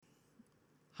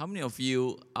How many of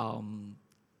you,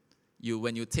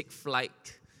 when you take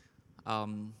flight,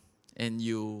 and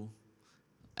you,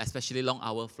 especially long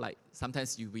hour flight,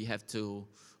 sometimes we have to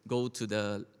go to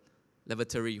the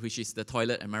lavatory, which is the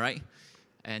toilet, am I right?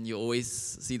 And you always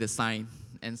see the sign.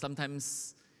 And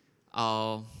sometimes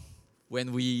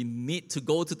when we need to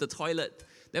go to the toilet,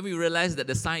 then we realize that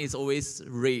the sign is always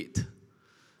red.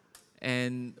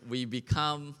 And we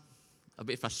become a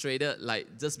bit frustrated,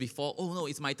 like just before, oh no,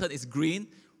 it's my turn, it's green.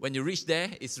 When you reach there,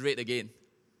 it's red again.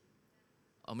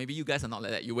 Or maybe you guys are not like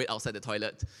that, you wait outside the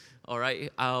toilet. All right.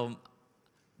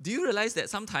 Do you realize that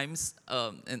sometimes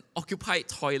an occupied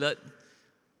toilet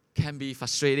can be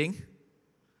frustrating?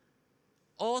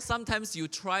 Or sometimes you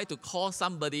try to call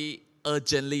somebody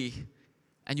urgently,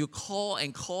 and you call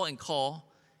and call and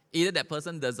call. Either that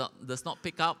person does not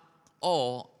pick up,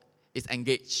 or is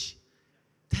engaged.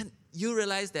 Then you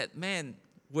realize that, man,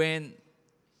 when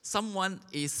someone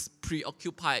is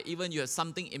preoccupied, even you have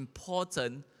something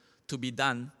important to be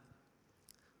done,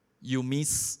 you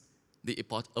miss the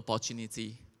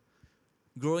opportunity.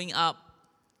 Growing up,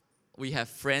 we have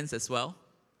friends as well.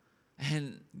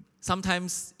 And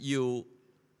sometimes you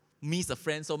miss a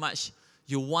friend so much,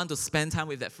 you want to spend time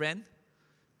with that friend.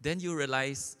 Then you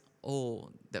realize, oh,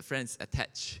 that friend is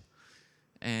attached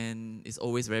and is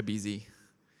always very busy.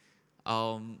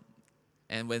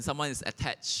 And when someone is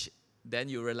attached, then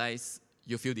you realize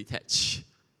you feel detached.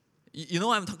 You know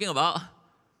what I'm talking about?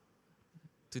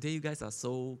 Today you guys are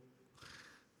so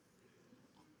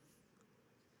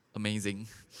amazing.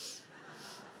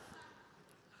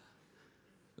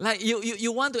 Like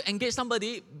you want to engage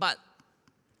somebody, but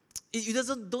you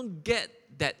don't get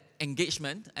that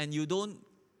engagement, and you don't.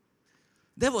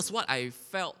 That was what I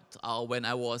felt when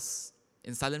I was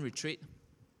in silent retreat.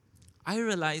 I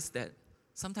realized that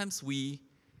sometimes we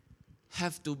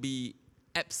have to be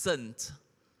absent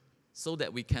so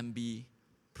that we can be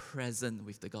present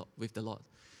with the Lord.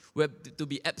 We have to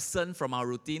be absent from our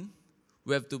routine.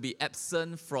 We have to be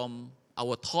absent from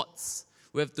our thoughts.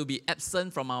 We have to be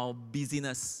absent from our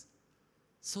busyness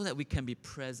so that we can be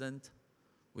present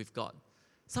with God.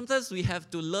 Sometimes we have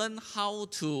to learn how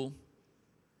to.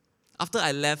 After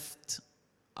I left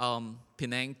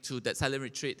Penang to that silent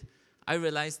retreat, I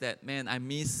realized that, man, I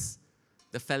miss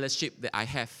the fellowship that I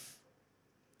have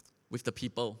with the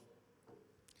people.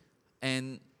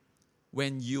 And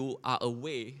when you are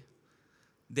away,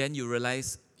 then you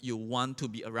realize you want to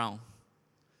be around.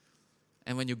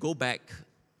 And when you go back,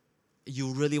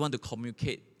 you really want to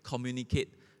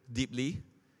communicate deeply.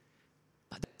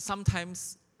 But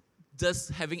sometimes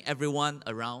just having everyone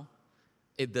around,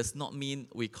 it does not mean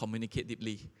we communicate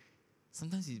deeply.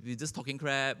 Sometimes we're just talking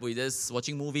crap, we're just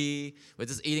watching movie, we're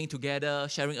just eating together,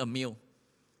 sharing a meal.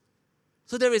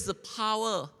 So there is a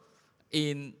power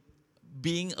in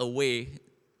being away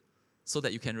so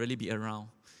that you can really be around.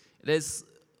 There's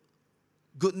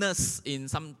goodness in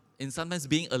sometimes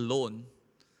being alone.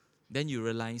 Then you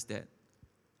realize that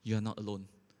you are not alone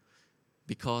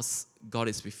because God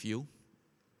is with you.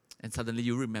 And suddenly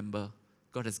you remember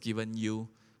God has given you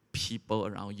people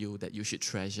around you that you should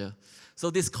treasure. So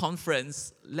this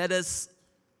conference, let us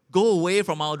go away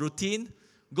from our routine,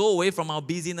 go away from our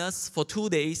busyness for 2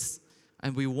 days,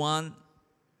 and we want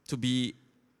to be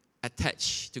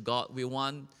attached to God. We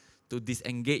want to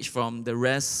disengage from the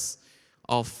rest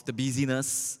of the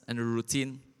busyness and the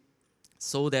routine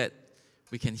so that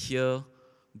we can hear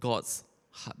God's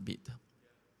heartbeat.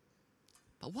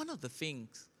 But one of the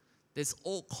things that's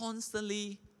all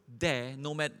constantly there,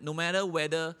 no matter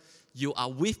whether you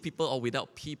are with people or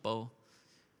without people,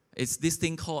 it's this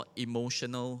thing called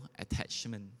emotional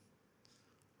attachment.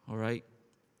 All right?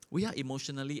 We are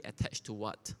emotionally attached to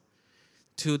what?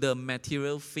 To the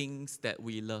material things that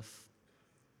we love.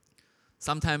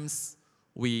 Sometimes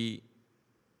we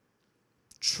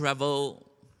travel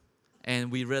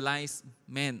and we realize,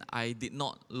 man, I did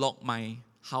not lock my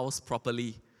house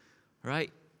properly,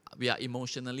 right? We are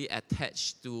emotionally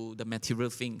attached to the material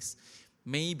things.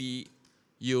 Maybe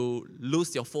you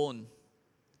lose your phone.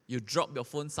 You drop your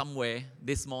phone somewhere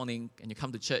this morning and you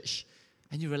come to church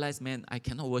and you realize, man, I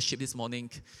cannot worship this morning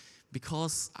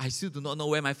because I still do not know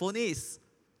where my phone is.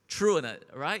 True or not,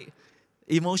 right?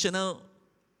 Emotional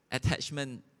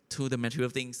attachment to the material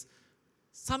things.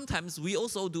 Sometimes we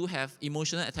also do have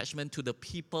emotional attachment to the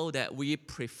people that we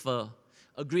prefer.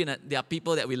 Agree that there are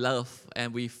people that we love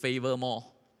and we favor more.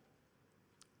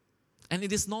 And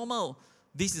it is normal.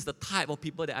 This is the type of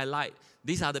people that I like.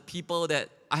 These are the people that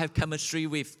I have chemistry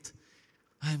with.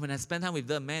 And when I spend time with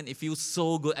them, man, it feels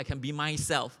so good. I can be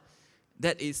myself.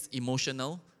 That is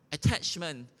emotional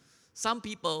attachment. Some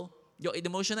people, your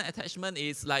emotional attachment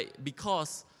is like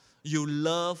because You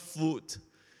love food.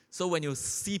 So when you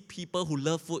see people who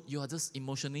love food, you are just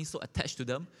emotionally so attached to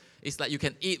them. It's like you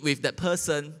can eat with that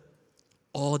person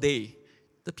all day.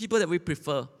 The people that we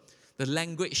prefer, the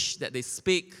language that they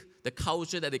speak, the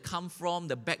culture that they come from,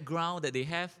 the background that they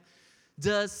have,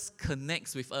 just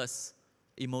connects with us.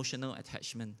 Emotional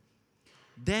attachment.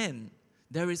 Then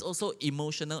there is also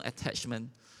emotional attachment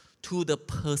to the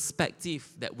perspective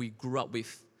that we grew up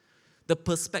with, the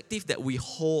perspective that we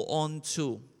hold on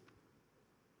to.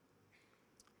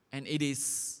 And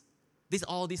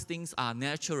all these things are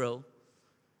natural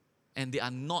and they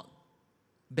are not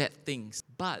bad things.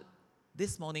 But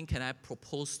this morning, can I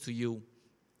propose to you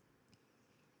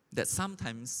that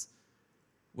sometimes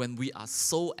when we are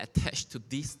so attached to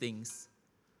these things,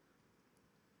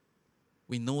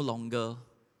 we no longer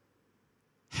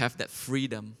have that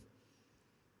freedom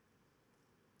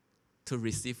to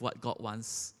receive what God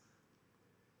wants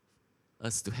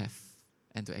us to have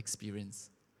and to experience.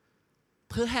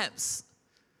 Perhaps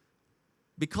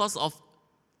because of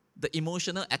the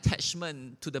emotional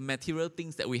attachment to the material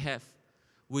things that we have,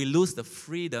 we lose the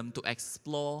freedom to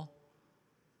explore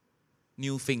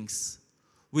new things.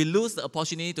 We lose the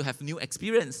opportunity to have new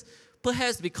experience.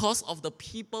 Perhaps because of the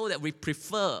people that we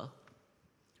prefer,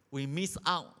 we miss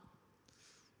out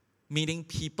meeting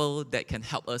people that can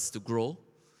help us to grow,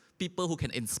 people who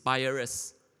can inspire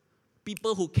us,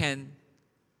 people who can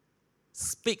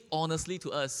speak honestly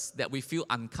to us that we feel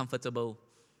uncomfortable,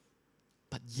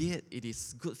 but yet it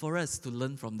is good for us to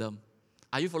learn from them.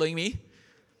 Are you following me?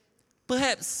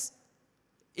 Perhaps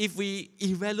if we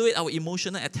evaluate our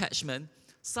emotional attachment,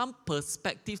 some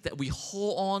perspective that we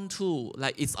hold on to,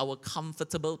 like it's our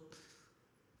comfortable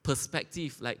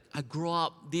perspective, like I grew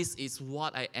up, this is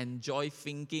what I enjoy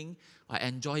thinking, I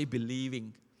enjoy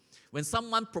believing. When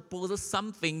someone proposes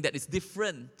something that is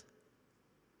different,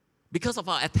 because of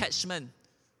our attachment,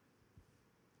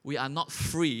 we are not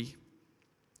free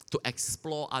to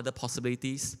explore other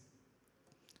possibilities.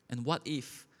 And what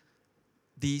if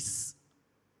this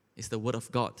is the Word of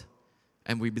God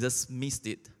and we just missed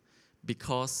it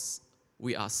because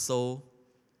we are so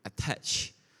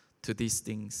attached to these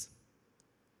things?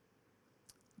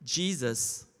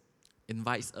 Jesus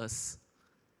invites us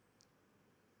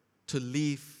to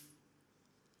leave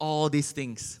all these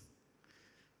things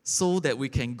so that we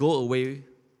can go away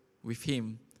with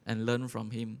Him and learn from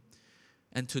Him.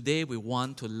 And today we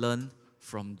want to learn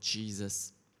from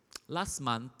Jesus. Last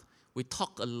month, we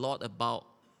talked a lot about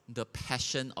the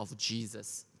passion of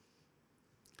Jesus.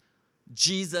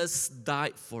 Jesus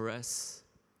died for us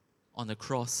on the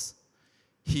cross.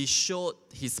 He showed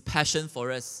His passion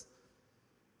for us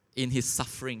in His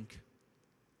suffering.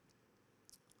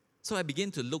 So I begin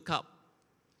to look up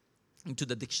into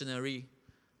the dictionary.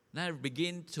 And I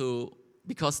begin to,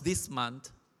 because this month,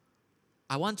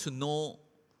 I want to know,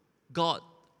 God,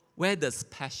 where does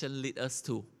passion lead us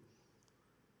to?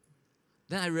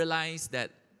 Then I realized that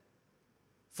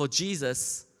for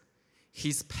Jesus,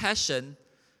 His passion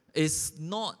is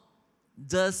not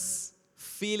just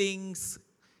feelings,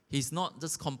 it's not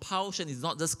just compulsion, it's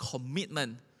not just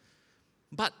commitment,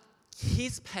 but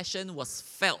His passion was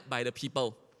felt by the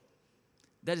people.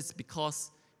 That is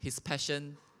because His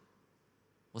passion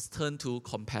was turned to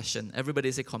compassion. Everybody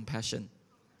say compassion.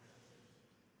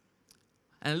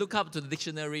 And I look up to the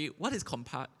dictionary, what is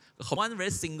compassion? One very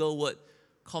single word.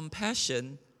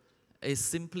 Compassion is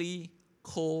simply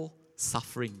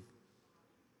co-suffering.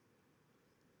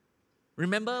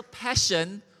 Remember,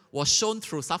 passion was shown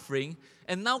through suffering,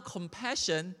 and now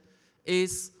compassion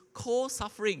is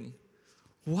co-suffering.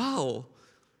 Wow.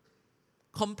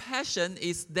 Compassion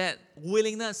is that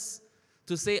willingness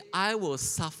to say, I will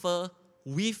suffer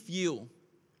with you.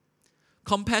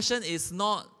 Compassion is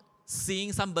not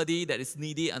seeing somebody that is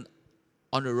needy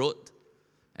on the road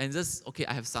and just, okay,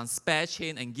 I have some spare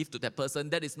change and give to that person.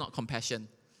 That is not compassion.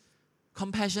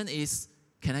 Compassion is,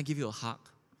 can I give you a hug?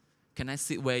 Can I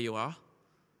sit where you are?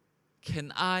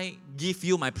 Can I give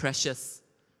you my precious?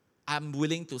 I'm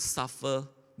willing to suffer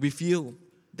with you.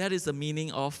 That is the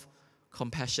meaning of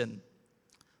compassion.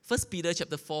 1 Peter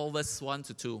chapter 4, verse 1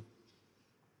 to 2.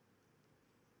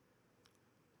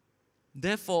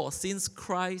 Therefore, since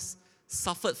Christ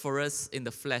suffered for us in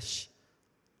the flesh,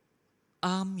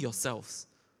 arm yourselves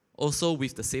also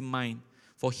with the same mind.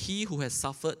 For he who has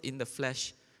suffered in the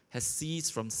flesh has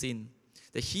ceased from sin,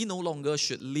 that he no longer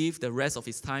should live the rest of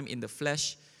his time in the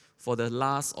flesh for the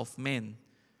lust of men,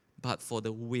 but for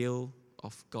the will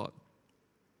of God.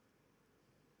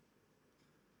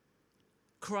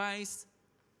 Christ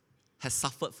has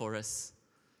suffered for us,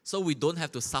 so we don't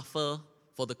have to suffer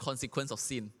for the consequence of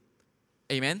sin.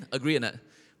 Amen? Agree on that?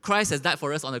 Christ has died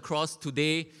for us on the cross.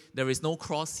 Today, there is no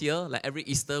cross here. Like every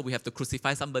Easter, we have to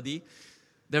crucify somebody.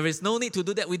 There is no need to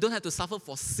do that. We don't have to suffer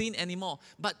for sin anymore.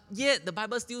 But yet, the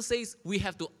Bible still says we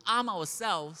have to arm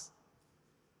ourselves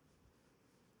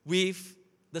with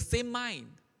the same mind.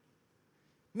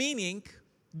 Meaning,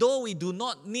 though we do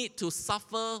not need to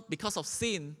suffer because of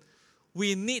sin,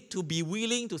 we need to be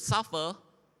willing to suffer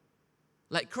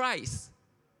like Christ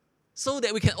so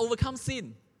that we can overcome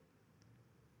sin.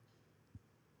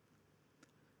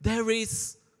 There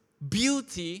is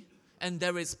beauty and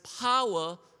there is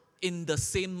power in the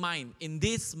same mind, in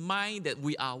this mind that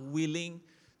we are willing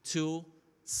to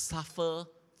suffer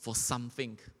for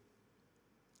something.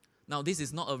 Now, this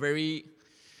is not a very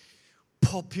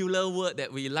popular word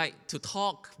that we like to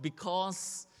talk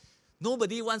because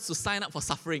nobody wants to sign up for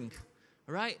suffering,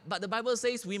 right? But the Bible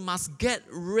says we must get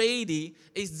ready.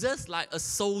 It's just like a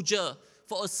soldier.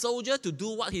 For a soldier to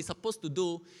do what he's supposed to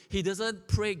do, he doesn't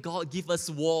pray, God, give us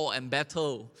war and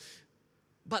battle.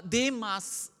 But they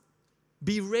must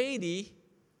be ready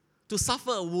to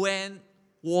suffer when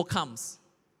war comes.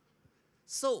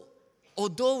 So,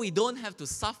 although we don't have to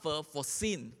suffer for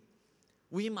sin,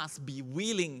 we must be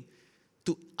willing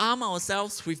to arm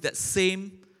ourselves with that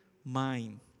same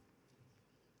mind.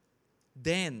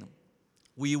 Then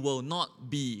we will not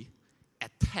be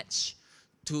attached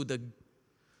to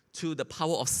the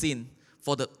power of sin.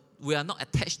 We are not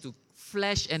attached to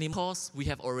flesh anymore because we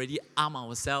have already armed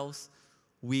ourselves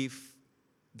with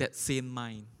that same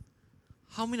mind.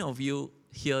 How many of you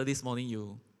here this morning,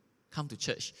 you come to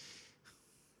church,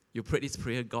 you pray this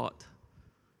prayer, God,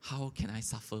 how can I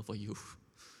suffer for you?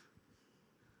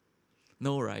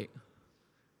 No, right?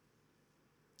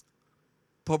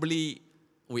 Probably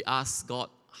we ask God,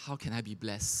 how can I be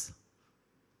blessed?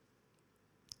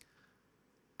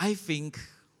 I think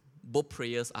both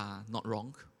prayers are not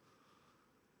wrong.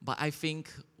 But I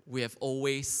think we have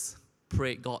always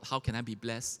prayed, God, how can I be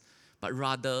blessed? But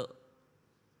rather,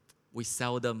 we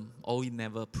seldom or we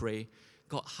never pray,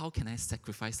 God, how can I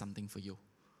sacrifice something for you?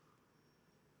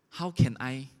 How can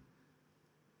I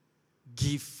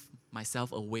give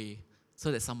myself away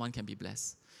so that someone can be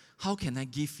blessed? How can I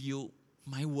give you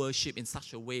my worship in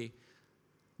such a way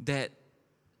that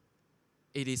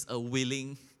it is a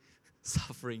willing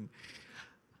suffering?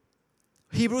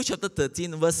 Hebrews chapter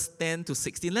 13, verse 10 to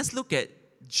 16. Let's look at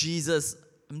Jesus.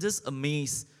 I'm just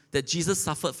amazed that Jesus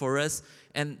suffered for us.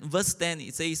 And verse 10,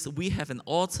 it says, we have an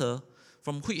altar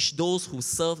from which those who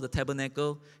serve the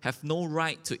tabernacle have no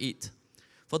right to eat.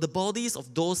 For the bodies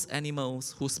of those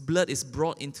animals whose blood is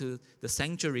brought into the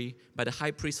sanctuary by the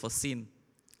high priest for sin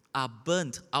are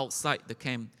burnt outside the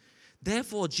camp.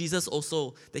 Therefore, Jesus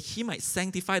also, that he might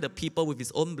sanctify the people with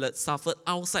his own blood, suffered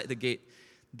outside the gate.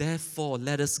 Therefore,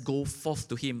 let us go forth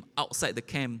to him outside the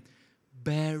camp,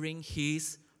 bearing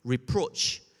his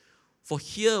reproach. For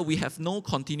here we have no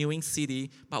continuing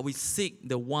city, but we seek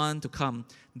the one to come.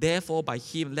 Therefore, by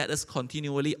him, let us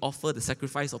continually offer the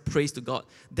sacrifice of praise to God.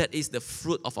 That is the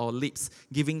fruit of our lips,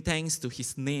 giving thanks to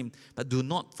his name. But do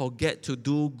not forget to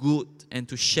do good and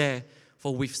to share,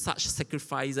 for with such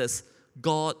sacrifices,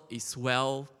 God is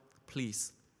well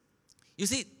pleased. You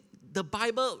see, the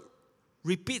Bible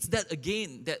repeats that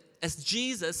again, that as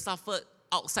Jesus suffered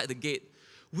outside the gate,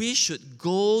 we should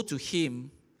go to him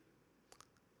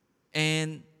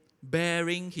and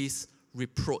bearing his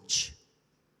reproach.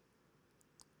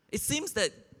 It seems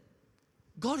that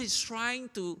God is trying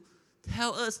to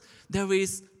tell us there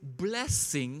is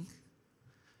blessing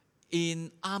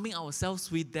in arming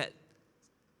ourselves with that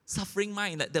suffering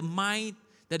mind, that the mind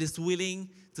that is willing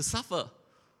to suffer.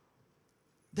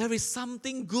 There is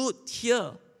something good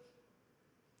here.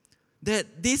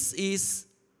 That this is,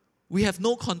 we have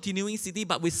no continuing city,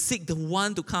 but we seek the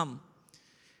one to come.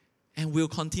 And we'll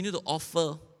continue to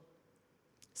offer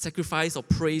sacrifice of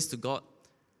praise to God,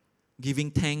 giving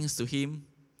thanks to him,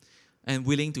 and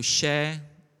willing to share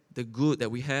the good that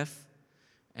we have.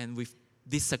 And with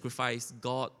this sacrifice,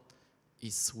 God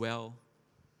is well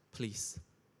pleased.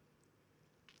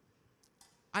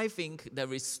 I think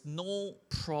there is no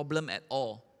problem at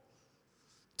all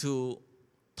to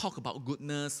talk about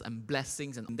goodness and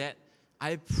blessings and that.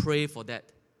 I pray for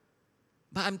that.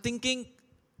 But I'm thinking,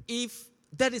 if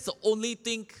that is the only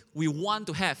thing we want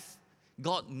to have,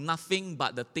 God, nothing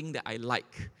but the thing that I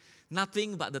like,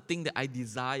 nothing but the thing that I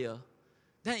desire,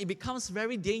 then it becomes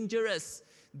very dangerous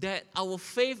that our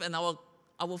faith and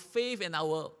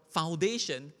our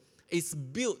foundation is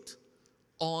built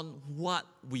on what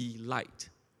we like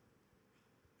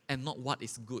and not what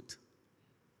is good.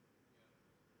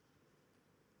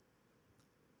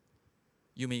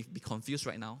 You may be confused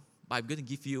right now, but I'm going to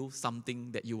give you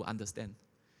something that you will understand.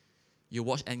 You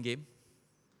watch Endgame?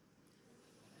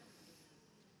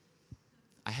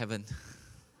 I haven't.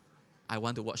 I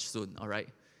want to watch soon, all right?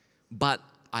 But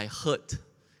I heard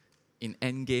in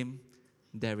Endgame,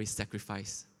 there is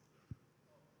sacrifice.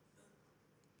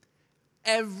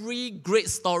 Every great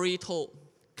story told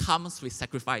comes with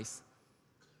sacrifice.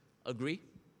 Agree?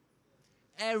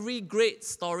 Every great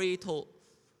story told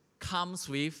comes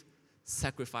with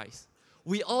sacrifice.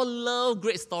 We all love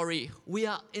great story. We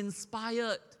are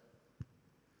inspired.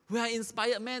 We are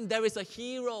inspired, man. There is a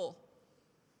hero.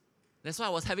 That's why I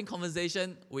was having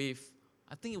conversation with,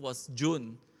 I think it was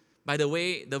June. By the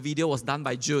way, the video was done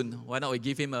by June. Why not we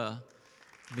give him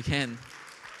we can.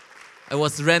 It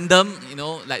was random,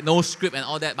 like no script and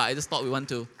all that, but I just thought we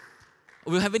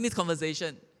were having this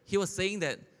conversation. He was saying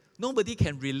that nobody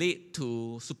can relate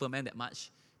to Superman that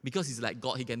much because he's like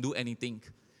God, he can do anything.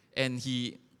 And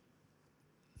he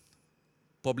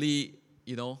probably,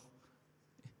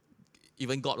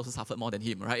 even God also suffered more than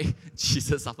him, right?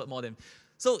 Jesus suffered more than him.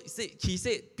 So he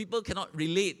said people cannot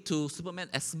relate to Superman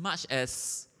as much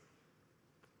as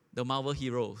the Marvel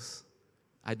heroes.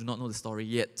 I do not know the story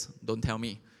yet. Don't tell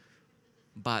me.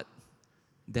 But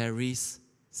there is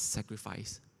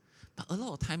sacrifice. But a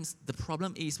lot of times, the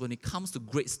problem is when it comes to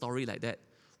great story like that,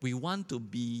 we want to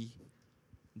be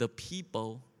the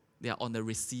people that are on the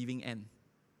receiving end.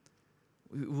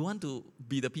 We want to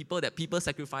be the people that people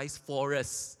sacrifice for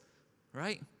us,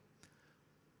 right?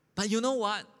 But you know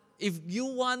what? If you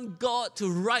want God to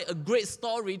write a great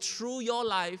story through your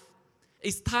life,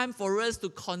 it's time for us to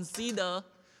consider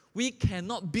we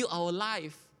cannot build our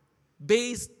life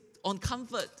based on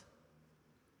comfort,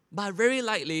 but very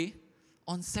likely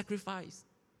on sacrifice.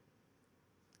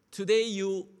 Today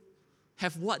you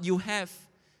have what you have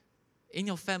in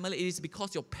your family, it is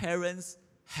because your parents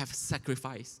have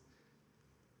sacrificed.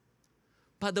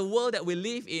 But the world that we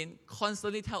live in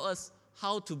constantly tells us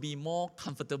how to be more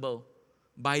comfortable.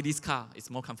 Buy this car, it's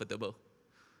more comfortable.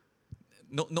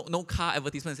 No car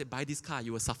advertisement say, buy this car,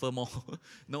 you will suffer more.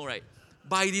 No, right?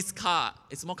 Buy this car,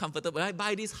 it's more comfortable. Right?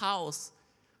 Buy this house.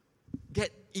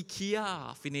 Get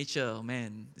IKEA furniture,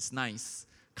 man, it's nice.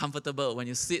 Comfortable. When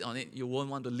you sit on it, you won't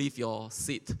want to leave your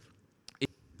seat.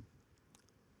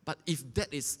 But if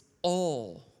that is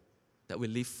all that we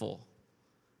live for,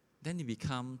 then it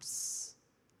becomes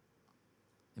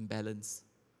imbalanced.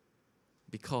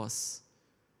 Because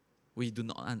we do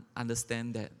not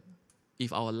understand that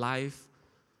if our life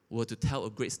were to tell a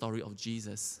great story of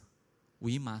Jesus,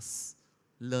 we must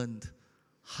learn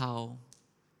how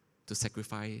to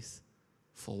sacrifice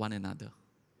for one another.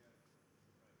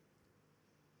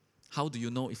 How do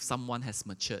you know if someone has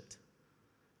matured?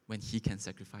 When he can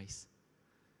sacrifice.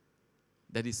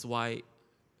 That is why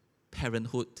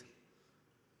parenthood,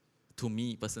 to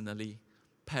me personally,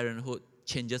 parenthood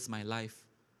changes my life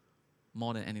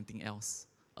more than anything else,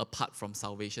 apart from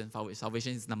salvation.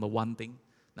 Salvation is number one thing.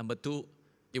 Number two,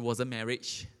 it wasn't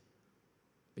marriage,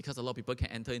 because a lot of people can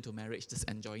enter into marriage just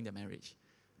enjoying the marriage.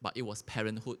 But it was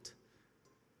parenthood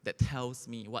that tells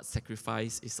me what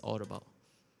sacrifice is all about.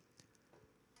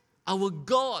 Our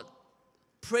God,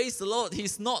 praise the Lord,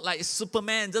 He's not like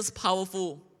Superman, just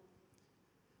powerful,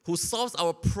 who solves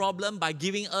our problem by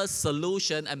giving us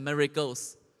solution and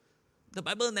miracles. The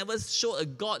Bible never showed a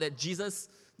God that Jesus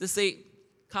just say,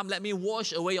 come, let me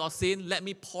wash away your sin. Let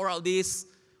me pour out this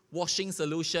washing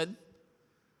solution.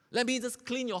 Let me just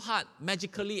clean your heart.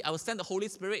 Magically, I will send the Holy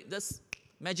Spirit. Just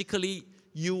magically,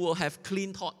 you will have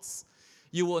clean thoughts.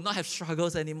 You will not have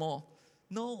struggles anymore.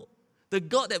 No. The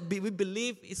God that we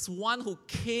believe is one who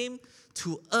came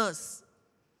to us,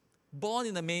 born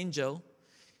in a manger.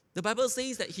 The Bible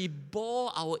says that He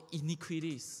bore our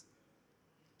iniquities.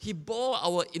 He bore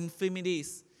our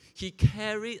infirmities. He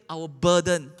carried our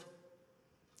burden.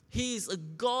 He is a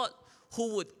God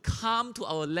who would come to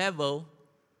our level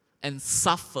and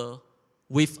suffer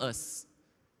with us.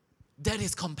 That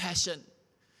is compassion.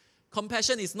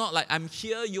 Compassion is not like, I'm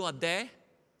here, you are there.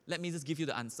 Let me just give you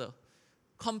the answer.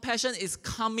 Compassion is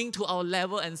coming to our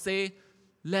level and say,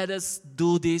 let us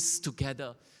do this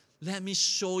together. Let me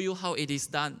show you how it is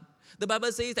done. The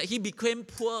Bible says that He became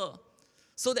poor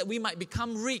so that we might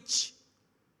become rich.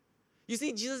 You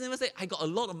see, Jesus never said, I got a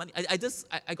lot of money. I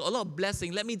got a lot of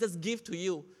blessing. Let me just give to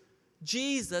you.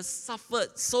 Jesus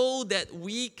suffered so that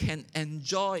we can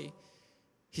enjoy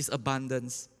His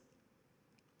abundance.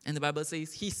 And the Bible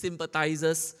says He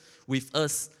sympathizes with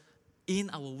us in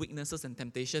our weaknesses and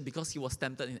temptation because He was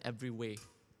tempted in every way.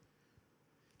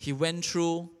 He went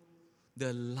through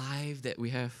the life that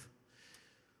we have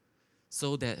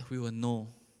so that we will know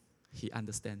He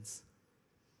understands.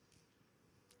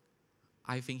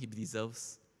 I think He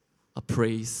deserves a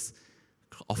praise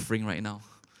offering right now.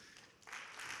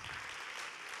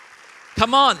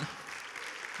 Come on.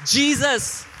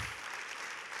 Jesus.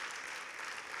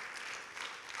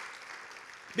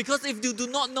 Because if you do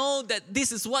not know that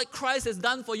this is what Christ has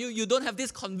done for you, you don't have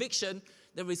this conviction,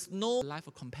 there is no life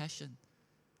of compassion.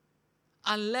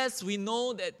 Unless we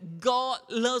know that God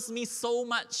loves me so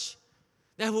much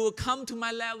that He will come to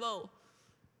my level.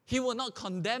 He will not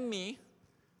condemn me,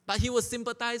 but He will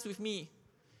sympathize with me.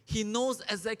 He knows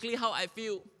exactly how I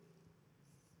feel.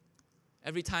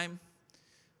 Every time,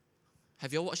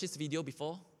 have you all watched this video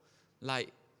before?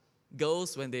 Like,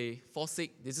 girls, when they fall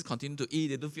sick, they just continue to eat,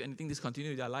 they don't feel anything, they just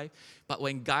continue with their life. But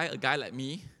when a guy like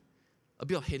me, a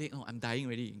bit of headache, oh, I'm dying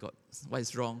already, God, what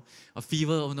is wrong? A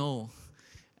fever, oh no.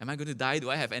 Am I going to die? Do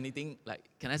I have anything? Like,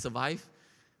 can I survive?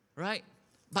 Right?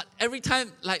 But every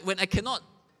time, like when I cannot,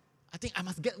 I think I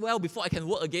must get well before I can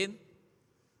work again.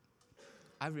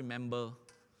 I remember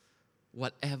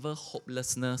whatever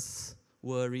hopelessness,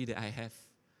 worry that I have,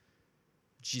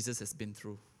 Jesus has been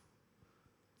through.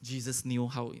 Jesus knew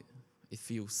how it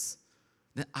feels.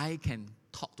 Then I can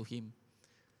talk to Him.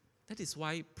 That is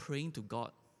why praying to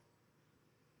God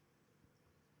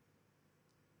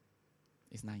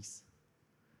is nice.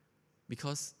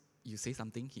 Because you say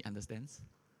something, He understands.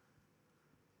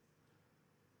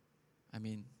 I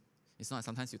mean, it's not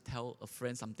sometimes you tell a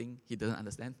friend something, he doesn't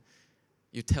understand.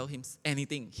 You tell him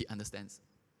anything, he understands.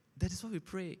 That is why we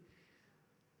pray.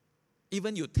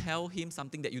 Even you tell him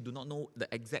something that you do not know the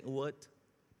exact word,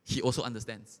 he also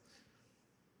understands.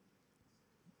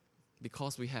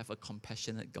 Because we have a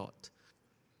compassionate God.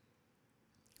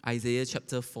 Isaiah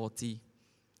chapter 40,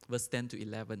 verse 10 to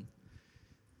 11.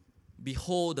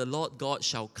 Behold, the Lord God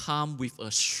shall come with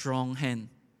a strong hand.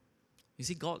 You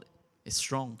see, God is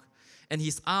strong. And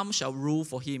His arm shall rule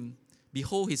for Him.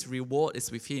 Behold, His reward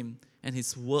is with Him, and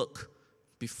His work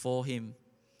before Him.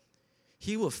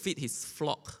 He will feed His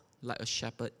flock like a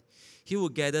shepherd. He will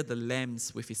gather the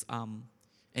lambs with His arm,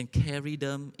 and carry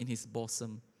them in His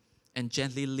bosom, and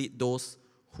gently lead those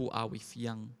who are with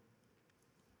young.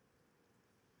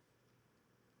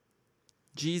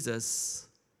 Jesus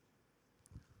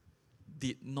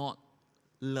did not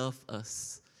love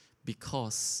us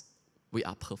because we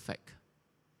are perfect.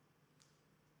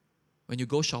 When you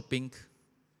go shopping,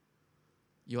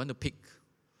 you want to pick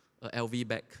a LV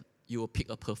bag, you will pick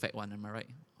a perfect one, am I right?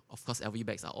 Of course, LV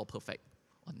bags are all perfect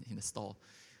in the store.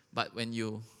 But when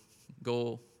you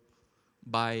go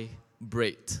buy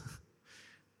bread,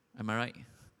 am I right?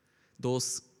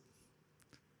 Those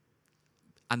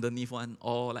underneath one,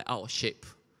 all like out of shape.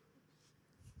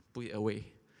 Put it away.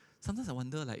 Sometimes I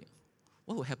wonder, like,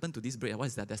 what will happen to this bread? What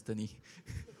is their destiny?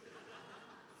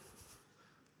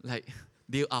 Like,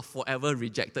 they are forever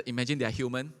rejected. Imagine they are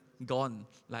human, gone.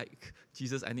 Like,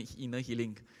 Jesus, I need inner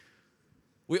healing.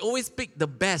 We always pick the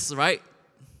best, right?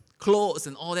 Clothes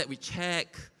and all that, we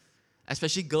check.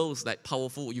 Especially girls, like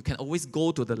powerful. You can always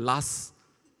go to the last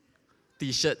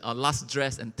t-shirt or last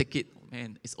dress and take it.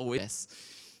 Man, it's always best.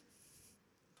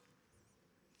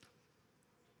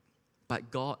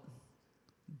 But God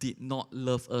did not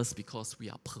love us because we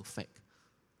are perfect.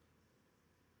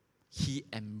 He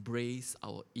embraced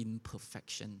our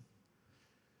imperfection.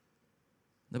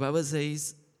 The Bible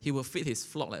says, He will feed His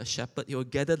flock like a shepherd. He will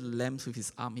gather the lambs with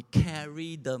His arm. He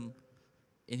carried them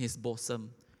in His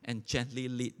bosom and gently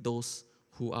lead those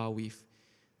who are with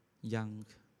young.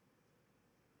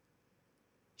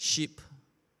 Sheep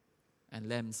and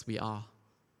lambs we are.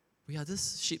 We are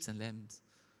just sheep and lambs.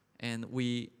 And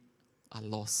we are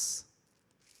lost.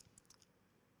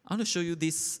 I want to show you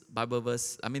this Bible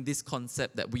verse, this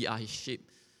concept that we are His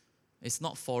sheep. It's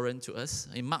not foreign to us.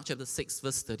 In Mark chapter 6,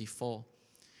 verse 34.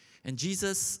 And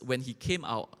Jesus, when He came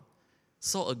out,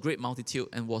 saw a great multitude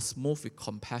and was moved with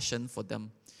compassion for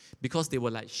them, because they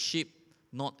were like sheep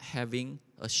not having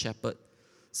a shepherd.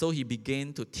 So He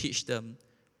began to teach them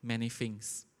many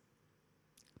things.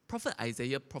 Prophet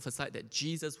Isaiah prophesied that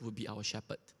Jesus would be our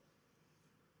shepherd,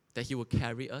 that He will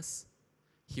carry us,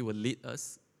 He will lead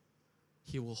us,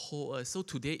 He will hold us. So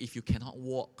today, if you cannot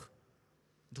walk,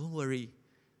 don't worry.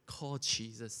 Call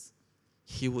Jesus.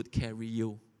 He would carry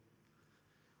you.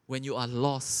 When you are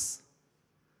lost,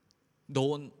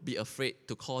 don't be afraid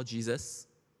to call Jesus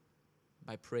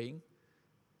by praying.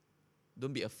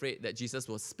 Don't be afraid that Jesus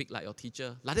will speak like your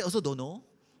teacher. Like that also don't know.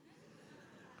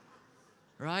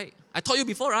 Right? I taught you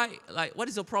before, right? Like, what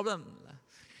is your problem?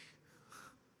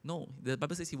 No, the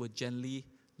Bible says He will gently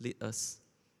lead us.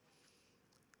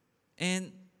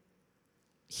 And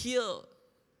here,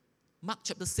 Mark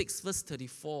chapter 6, verse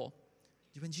 34,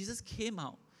 when Jesus came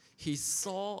out, He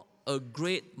saw a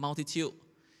great multitude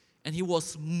and He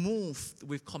was moved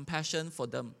with compassion for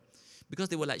them, because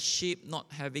they were like sheep not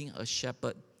having a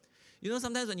shepherd. You know,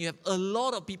 sometimes when you have a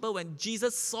lot of people, when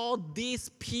Jesus saw these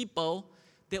people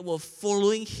that were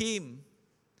following him,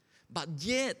 but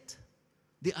yet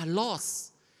they are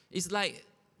lost. It's like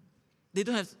they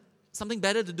don't have something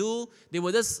better to do. They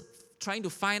were just trying to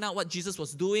find out what Jesus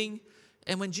was doing.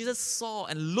 And when Jesus saw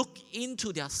and looked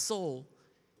into their soul,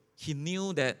 he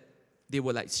knew that they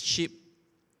were like sheep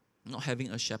not having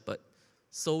a shepherd.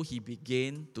 So he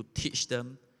began to teach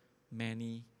them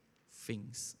many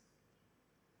things.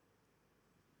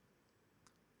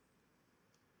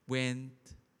 When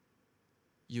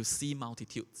you see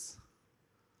multitudes,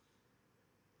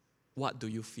 what do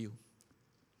you feel?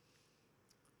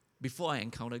 Before I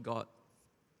encountered God,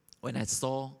 when I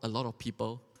saw a lot of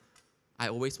people, I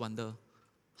always wonder,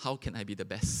 how can I be the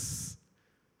best?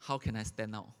 How can I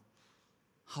stand out?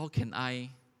 How can I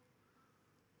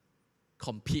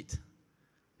compete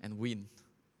and win?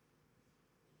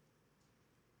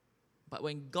 But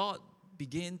when God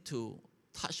began to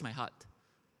touch my heart,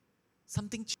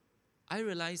 something changed. I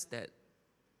realized that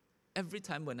every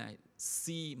time when I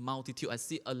see multitude, I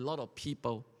see a lot of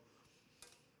people,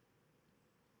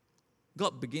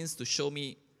 God begins to show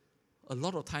me a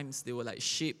lot of times they were like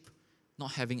sheep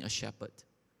not having a shepherd.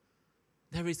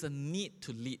 There is a need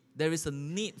to lead. There is a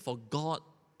need for God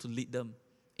to lead them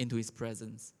into his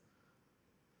presence.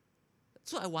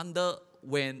 So I wonder,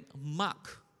 when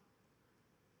Mark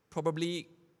probably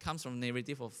comes from the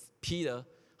narrative of Peter,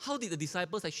 how did the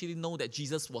disciples actually know that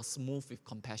Jesus was moved with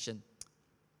compassion?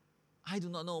 I do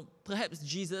not know. Perhaps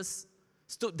Jesus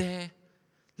stood there,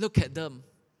 looked at them.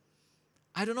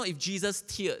 I don't know if Jesus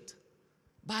teared,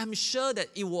 but I'm sure that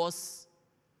it was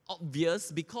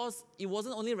obvious, because it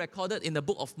wasn't only recorded in the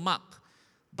book of Mark,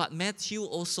 but Matthew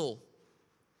also,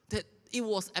 that it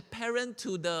was apparent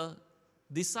to the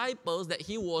disciples that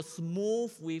he was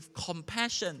moved with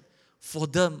compassion for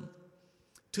them.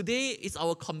 Today, is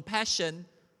our compassion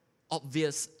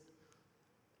obvious?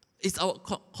 Is our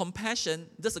compassion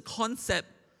just a concept,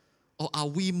 or are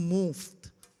we moved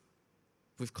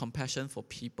with compassion for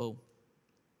people?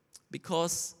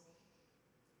 Because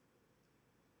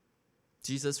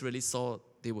Jesus really saw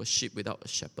they were sheep without a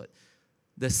shepherd.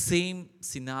 The same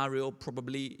scenario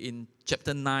probably in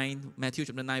chapter 9, Matthew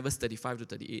chapter 9, verse 35 to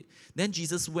 38. Then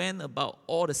Jesus went about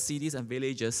all the cities and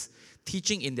villages,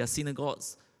 teaching in their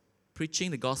synagogues, preaching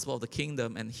the gospel of the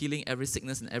kingdom, and healing every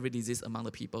sickness and every disease among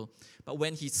the people. But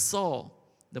when he saw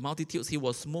the multitudes, he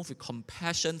was moved with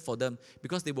compassion for them,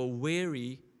 because they were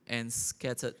weary and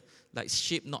scattered, like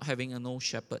sheep not having no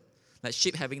shepherd. Like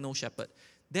sheep having no shepherd.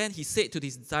 Then he said to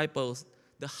his disciples,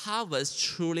 the harvest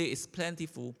truly is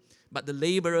plentiful, but the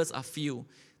laborers are few.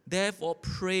 Therefore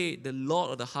pray the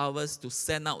Lord of the harvest to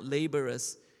send out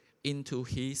laborers into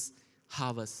his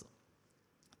harvest.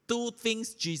 Two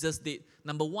things Jesus did.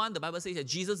 Number one, the Bible says that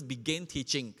Jesus began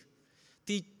teaching.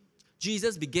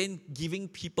 Jesus began giving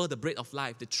people the bread of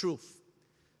life, the truth.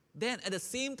 Then at the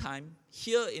same time,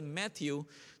 here in Matthew,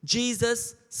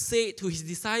 Jesus said to his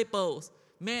disciples,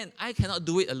 man, I cannot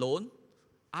do it alone.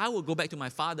 I will go back to my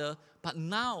Father, but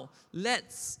now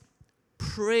let's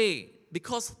pray,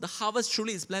 because the harvest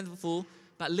truly is plentiful,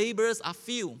 but laborers are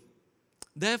few.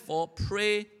 Therefore,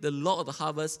 pray the Lord of the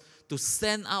harvest to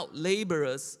send out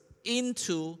laborers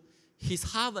into his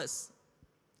harvest.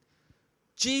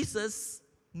 Jesus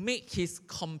made his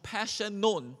compassion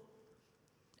known,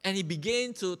 and he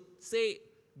began to say,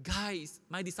 guys,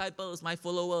 my disciples, my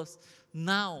followers,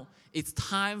 now it's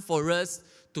time for us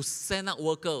to send out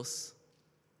workers.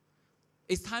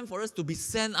 It's time for us to be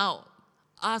sent out.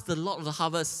 Ask the Lord of the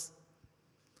harvest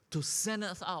to send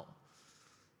us out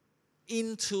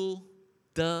into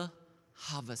the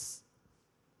harvest.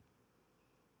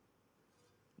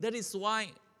 That is why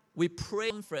we pray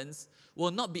conference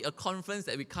will not be a conference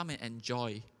that we come and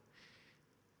enjoy.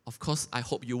 Of course, I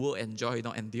hope you will enjoy,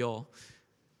 not endure.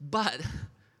 But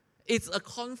it's a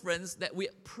conference that we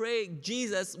pray,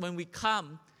 Jesus, when we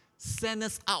come, send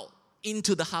us out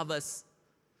into the harvest.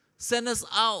 Send us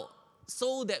out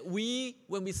so that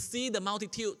when we see the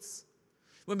multitudes,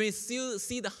 when we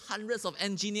see the hundreds of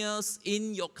engineers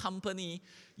in your company,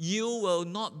 you will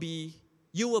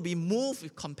be moved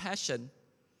with compassion,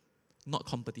 not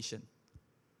competition.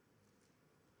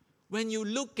 When you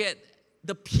look at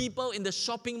the people in the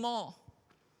shopping mall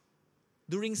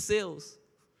during sales,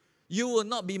 you will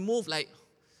not be moved like,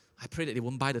 I pray that they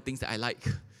won't buy the things that I like.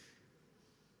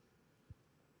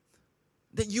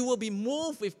 That you will be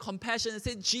moved with compassion and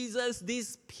say, Jesus,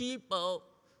 these people,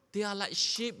 they are like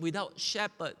sheep without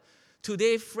shepherd.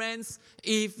 Today, friends,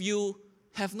 if you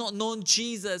have not known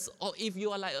Jesus, or if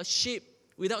you are like a sheep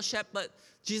without shepherd,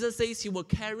 Jesus says he will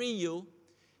carry you,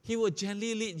 He will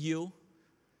gently lead you.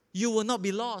 You will not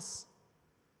be lost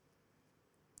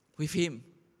with Him.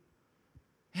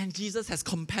 And Jesus has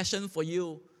compassion for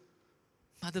you.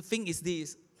 But the thing is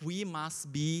this, we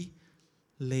must be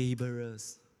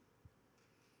laborers.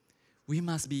 We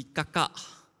must be kakak.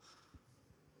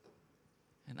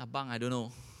 And abang, I don't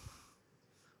know.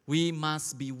 We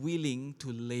must be willing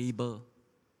to labor.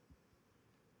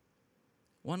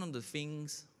 One of the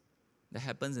things that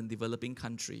happens in developing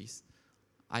countries,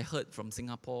 I heard from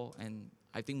Singapore and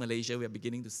I think Malaysia, we are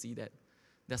beginning to see that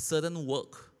there's certain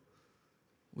work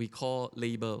we call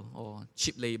labor or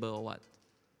cheap labor or what,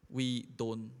 we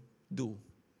don't do.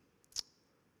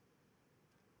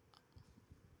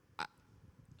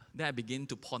 Then I begin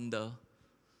to ponder,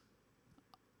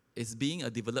 is being a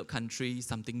developed country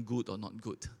something good or not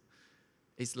good?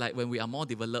 It's like when we are more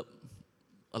developed,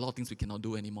 a lot of things we cannot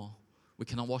do anymore. We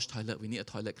cannot wash toilet, we need a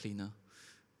toilet cleaner.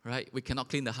 Right? We cannot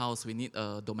clean the house, we need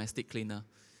a domestic cleaner.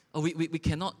 Or we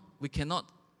cannot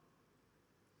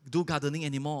do gardening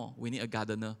anymore, we need a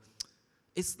gardener.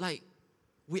 It's like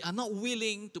we are not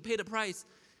willing to pay the price.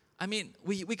 I mean,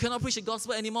 we cannot preach the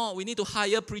gospel anymore. We need to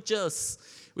hire preachers.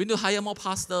 We need to hire more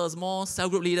pastors, more cell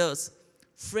group leaders.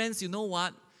 Friends, you know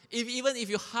what? Even if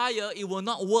you hire, it will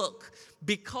not work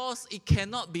because it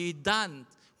cannot be done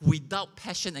without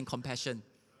passion and compassion.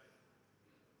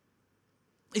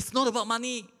 It's not about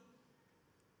money.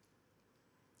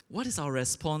 What is our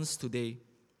response today?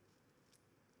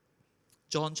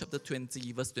 John chapter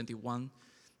 20, verse 21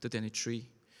 to 23.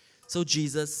 So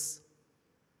Jesus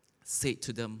said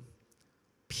to them,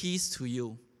 "Peace to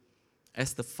you.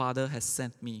 As the Father has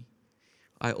sent me,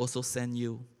 I also send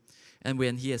you." And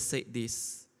when he had said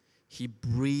this, he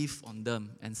breathed on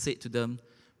them and said to them,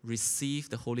 "Receive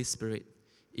the Holy Spirit.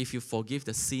 If you forgive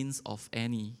the sins of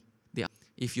any,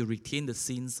 if you retain the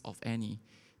sins of any,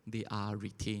 they are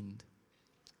retained."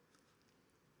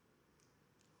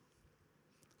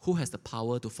 Who has the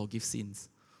power to forgive sins?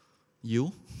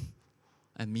 You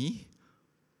and me?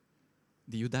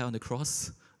 Did you die on the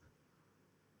cross?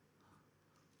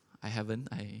 I haven't.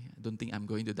 I don't think I'm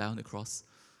going to die on the cross.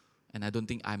 And I don't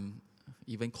think I'm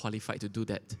even qualified to do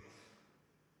that.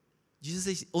 Jesus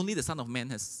says only the Son of Man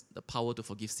has the power to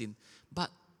forgive sin. But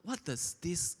what does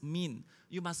this mean?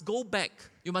 You must go back.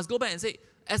 You must go back and say,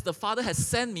 as the Father has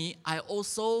sent me, I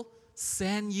also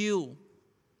send you.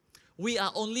 We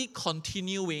are only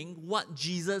continuing what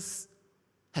Jesus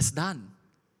has done.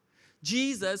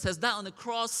 Jesus has died on the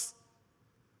cross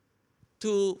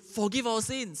to forgive our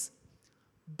sins.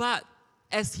 But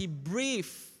as He breathed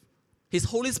His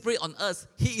Holy Spirit on us,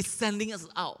 He is sending us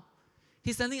out.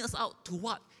 He's sending us out to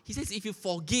what? He says, if you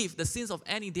forgive the sins of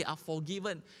any, they are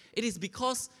forgiven. It is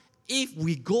because if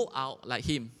we go out like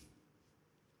Him,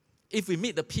 if we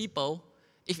meet the people,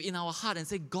 if in our heart and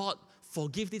say, God,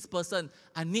 forgive this person,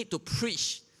 I need to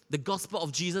preach the gospel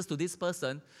of Jesus to this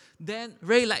person, then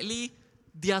very likely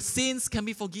their sins can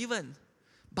be forgiven.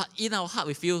 But in our heart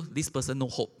we feel, this person no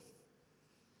hope.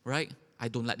 Right? I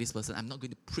don't like this person. I'm not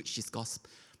going to preach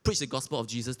the gospel of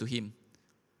Jesus to him.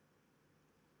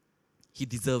 He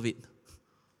deserves it.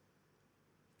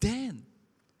 Then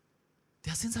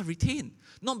their sins are retained.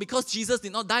 Not because Jesus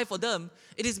did not die for them.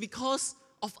 It is because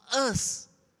of us.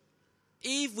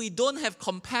 If we don't have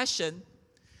compassion,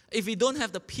 if we don't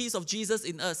have the peace of Jesus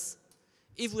in us,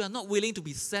 if we are not willing to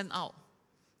be sent out,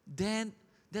 then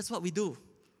that's what we do.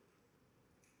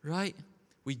 Right?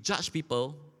 We judge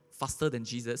people faster than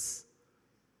Jesus,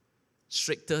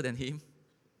 stricter than Him.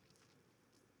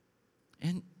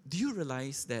 And do you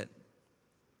realize that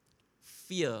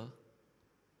fear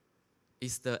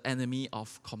is the enemy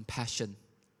of compassion?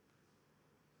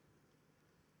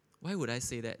 Why would I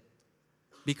say that?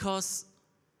 Because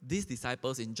these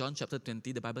disciples in John chapter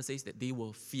 20, the Bible says that they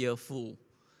were fearful.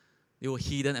 They were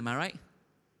hidden, am I right?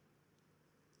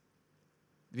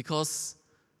 Because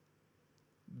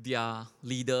their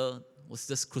leader was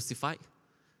just crucified.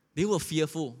 They were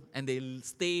fearful and they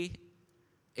stay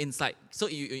inside. So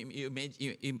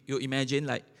you imagine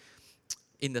like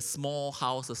in the small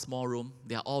house, a small room,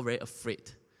 they are all very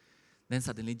afraid. Then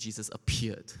suddenly Jesus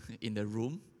appeared in the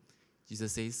room.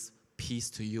 Jesus says, "Peace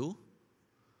to you.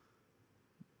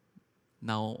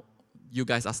 Now, you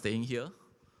guys are staying here.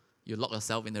 You lock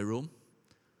yourself in the room.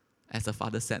 As the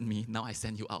Father sent me, now I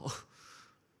send you out.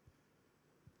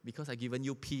 Because I've given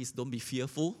you peace, don't be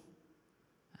fearful.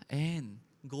 And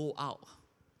go out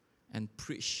and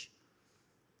preach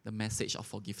the message of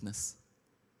forgiveness."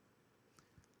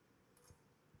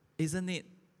 Isn't it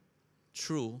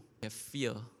true? We have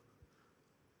fear.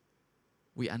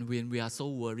 When we are so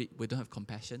worried, we don't have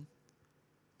compassion.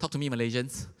 Talk to me,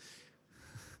 Malaysians.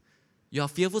 You are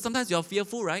fearful. Sometimes you are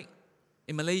fearful, right?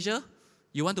 In Malaysia,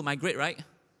 you want to migrate, right?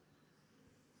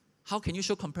 How can you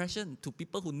show compassion to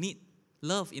people who need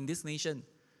love in this nation?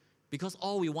 Because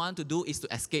all we want to do is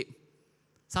to escape.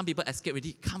 Some people escape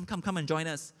already. Come and join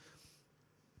us.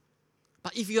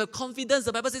 But if you have confidence,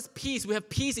 the Bible says peace. We have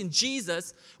peace in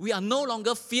Jesus. We are no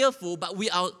longer fearful, but we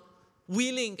are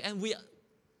willing and we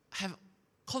have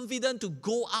confidence to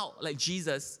go out like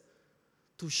Jesus,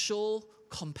 to show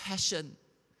compassion,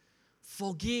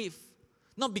 forgive.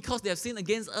 Not because they have sinned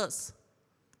against us.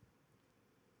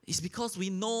 It's because we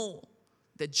know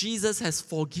that Jesus has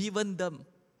forgiven them.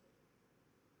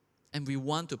 And we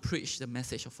want to preach the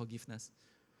message of forgiveness.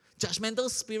 Judgmental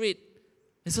spirit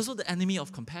is also the enemy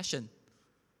of compassion.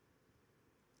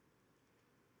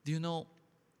 Do you know,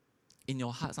 in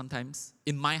your heart sometimes,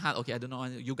 in my heart, okay, I don't know,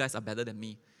 you guys are better than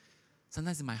me.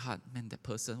 Sometimes in my heart, man, that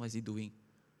person, what is he doing?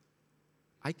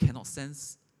 I cannot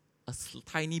sense a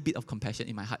tiny bit of compassion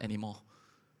in my heart anymore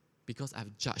because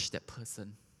I've judged that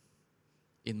person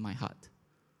in my heart.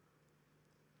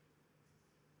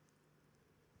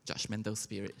 Judgmental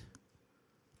spirit.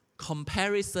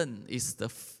 Comparison is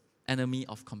the enemy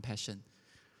of compassion.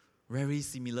 Very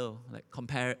similar. Like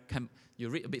you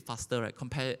read a bit faster, right?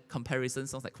 Comparison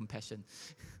sounds like compassion.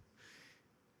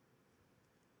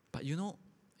 But you know,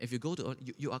 if you go to,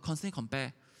 you are constantly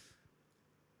compare.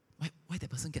 Why that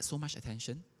person gets so much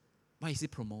attention? Why is he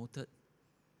promoted?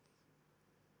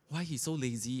 Why he's so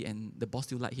lazy and the boss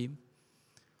still like him?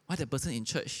 Why that person in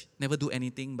church never do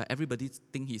anything but everybody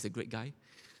think he's a great guy?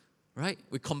 Right?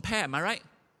 We compare, am I right?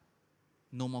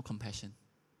 No more compassion.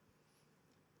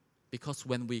 Because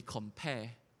when we compare,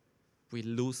 we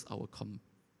lose our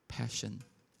compassion.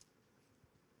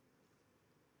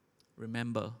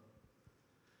 Remember,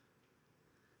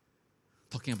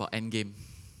 talking about end game.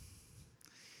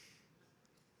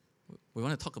 We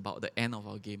want to talk about the end of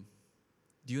our game.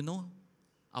 Do you know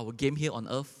our game here on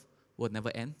earth will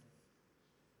never end?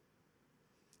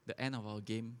 The end of our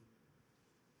game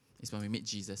is when we meet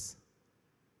Jesus.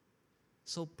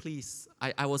 So please,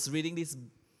 I was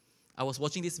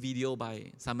watching this video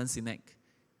by Simon Sinek.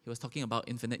 He was talking about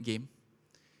infinite game.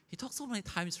 He talks so many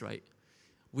times, right?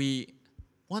 We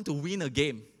want to win a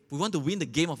game. We want to win the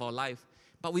game of our life.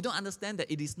 But we don't understand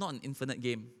that it is not an infinite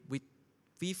game.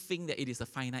 We think that it is a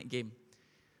finite game.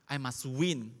 I must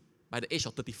win by the age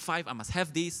of 35. I must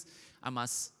have this. I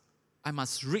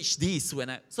must reach this.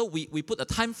 So we put a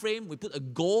time frame. We put a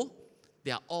goal.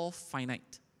 They are all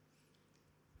finite.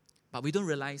 But we don't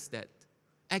realize that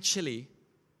actually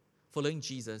following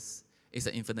Jesus is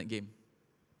an infinite game.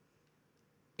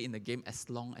 In the game as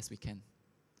long as we can.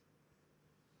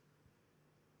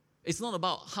 It's not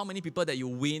about how many people that you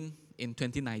win in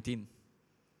 2019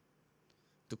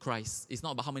 to Christ. It's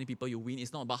not about how many people you win.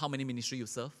 It's not about how many ministry you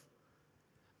serve.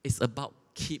 It's about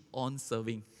keep on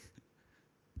serving.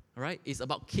 Right? It's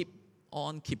about keep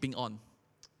on keeping on.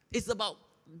 It's about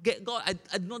God,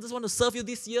 I do not just want to serve you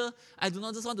this year. I do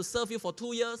not just want to serve you for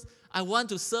 2 years. I want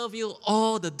to serve you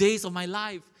all the days of my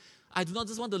life. I do not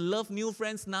just want to love new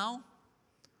friends now.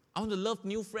 I want to love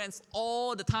new friends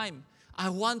all the time. I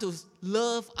want to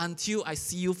love until I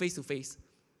see you face to face.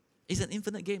 It's an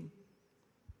infinite game.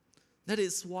 That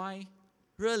is why,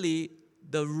 really,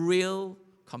 the real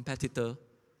competitor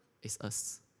is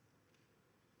us.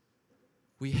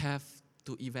 We have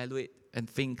to evaluate and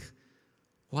think,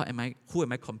 who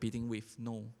am I competing with?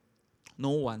 No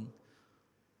one.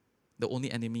 The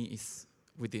only enemy is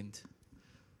within.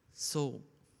 So,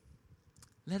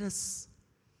 let us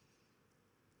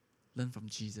learn from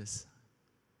Jesus,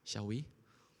 shall we?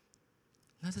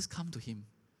 Let us come to Him.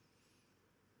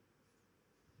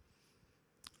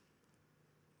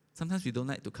 Sometimes we don't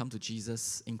like to come to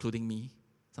Jesus, including me.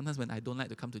 Sometimes when I don't like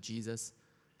to come to Jesus,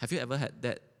 have you ever had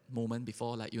that moment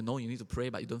before, like you know you need to pray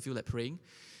but you don't feel like praying?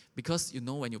 Because you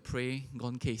know when you pray,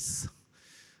 gone case.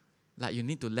 Like you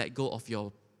need to let go of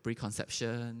your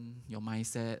preconception, your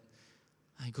mindset.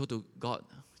 I go to God.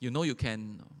 You know you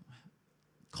can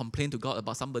complain to God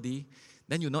about somebody.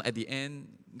 Then you know at the end,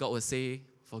 God will say,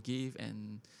 forgive.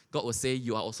 And God will say,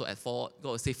 you are also at fault. God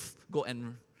will say, go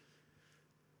and...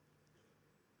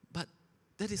 But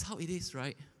that is how it is,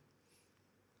 right?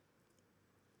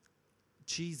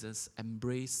 Jesus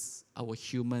embraced our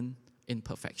human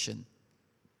imperfection.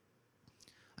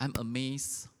 I'm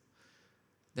amazed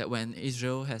that when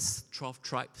Israel has 12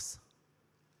 tribes,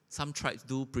 some tribes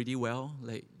do pretty well,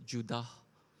 like Judah.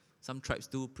 Some tribes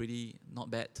do pretty not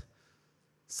bad.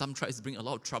 Some tribes bring a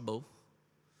lot of trouble.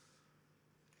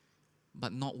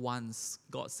 But not once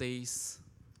God says,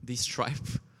 this tribe,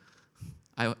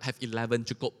 I have 11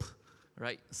 Jacob,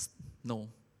 right? No.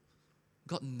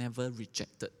 God never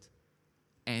rejected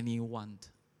anyone,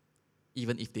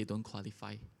 even if they don't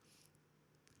qualify.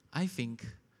 I think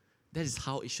that is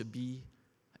how it should be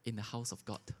in the house of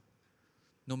God.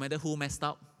 No matter who messed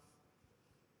up,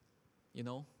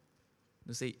 you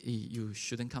say, hey, you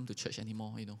shouldn't come to church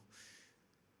anymore,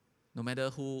 No matter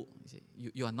who,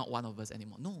 you are not one of us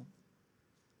anymore. No.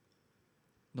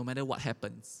 No matter what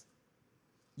happens.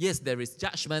 Yes, there is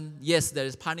judgment. Yes, there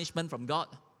is punishment from God.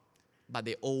 But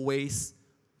they always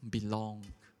belong.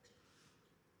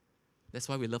 That's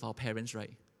why we love our parents,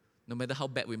 right? No matter how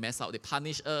bad we mess up, they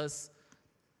punish us.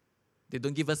 They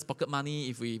don't give us pocket money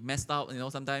if we messed up,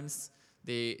 sometimes.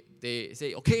 They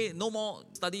say, okay, no more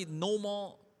study, no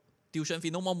more tuition fee,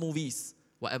 no more movies,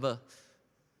 whatever.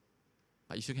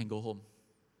 But you still can go home.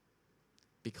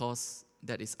 Because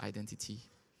that is identity.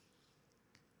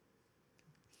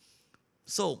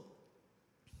 So,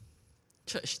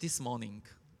 church, this morning,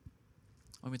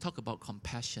 when we talk about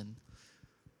compassion,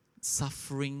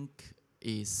 suffering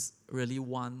is really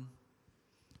one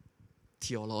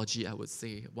theology, I would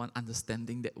say, one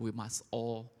understanding that we must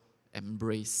all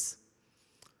embrace.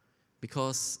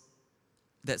 Because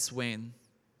that's when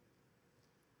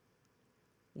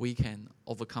we can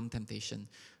overcome temptation.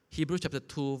 Hebrews chapter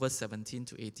 2, verse 17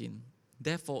 to 18.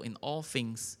 Therefore, in all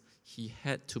things, he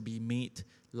had to be made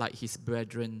like his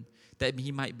brethren, that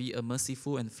he might be a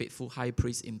merciful and faithful high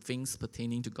priest in things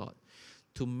pertaining to God,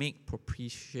 to make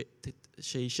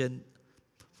propitiation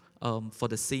for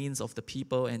the sins of the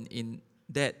people, and in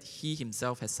that he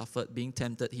himself has suffered, being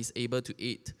tempted, he is able to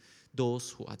aid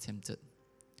those who are tempted.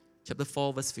 Chapter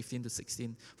 4, verse 15 to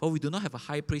 16. For we do not have a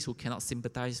high priest who cannot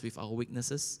sympathize with our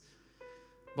weaknesses,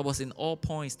 but was in all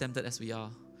points tempted as we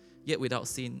are, yet without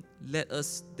sin. Let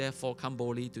us therefore come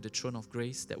boldly to the throne of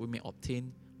grace, that we may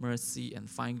obtain mercy and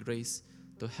find grace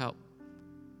to help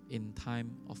in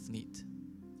time of need.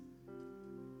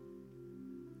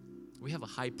 We have a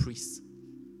high priest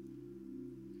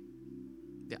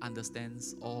that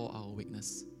understands all our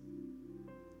weakness.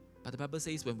 But the Bible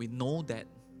says when we know that,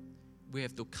 we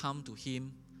have to come to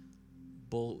him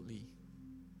boldly.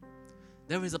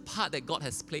 There is a part that God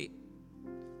has played.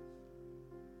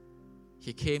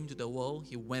 He came to the world.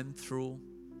 He went through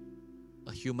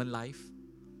a human life.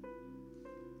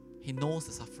 He knows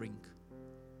the suffering.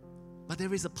 But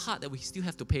there is a part that we still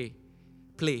have to play.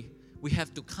 We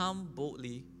have to come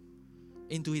boldly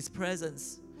into his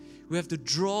presence. We have to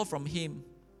draw from him.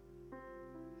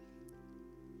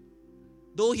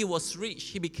 Though he was rich,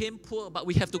 he became poor, but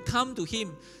we have to come to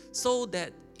him so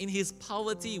that in his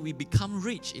poverty we become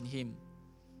rich in him.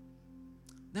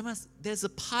 There's a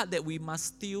part that we are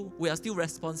still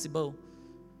responsible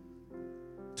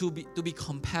to be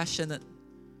compassionate.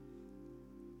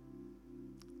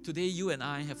 Today you and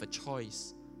I have a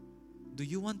choice. Do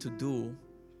you want to do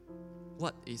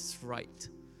what is right,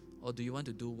 or do you want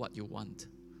to do what you want?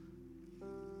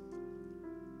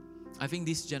 I think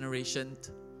this generation,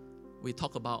 we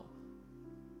talk about,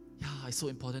 it's so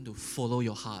important to follow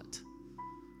your heart.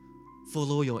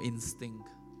 Follow your instinct.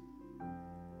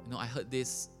 I heard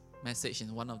this message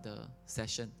in one of the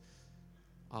session,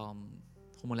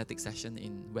 homiletic session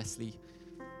in Wesley.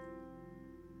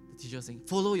 The teacher was saying,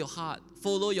 follow your heart,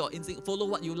 follow your instinct, follow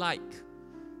what you like.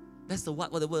 That's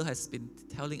what the world has been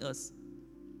telling us.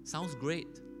 Sounds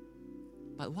great.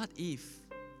 But what if,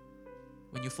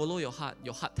 when you follow your heart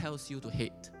tells you to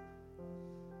hate?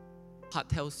 Heart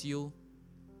tells you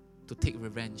to take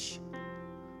revenge.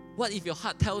 What if your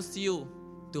heart tells you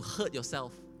to hurt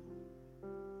yourself?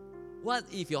 What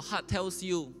if your heart tells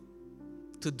you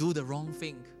to do the wrong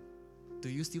thing? Do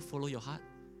you still follow your heart?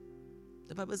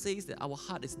 The Bible says that our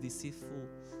heart is deceitful.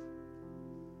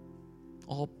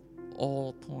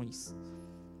 All points.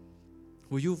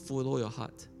 Will you follow your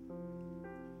heart?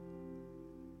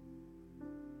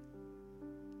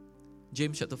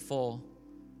 James chapter 4,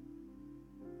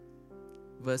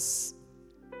 verse,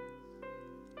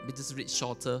 we just read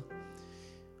shorter.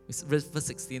 Verse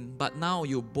 16. But now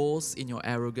you boast in your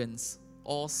arrogance.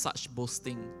 All such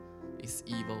boasting is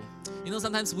evil.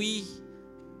 Sometimes we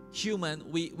human,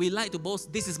 we like to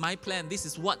boast. This is my plan. This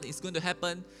is what is going to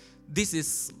happen. This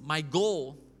is my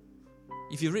goal.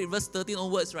 If you read verse 13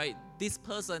 onwards, right? This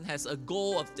person has a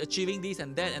goal of achieving this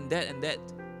and that and that and that.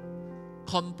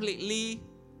 Completely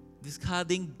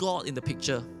discarding God in the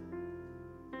picture.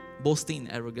 Boasting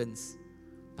in arrogance.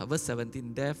 But verse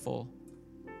 17, therefore,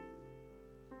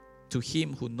 to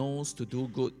him who knows to do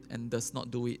good and does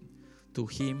not do it, to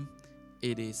him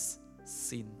it is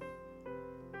sin.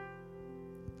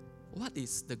 What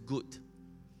is the good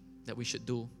that we should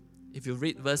do? If you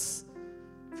read verse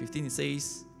 15, it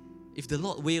says, if the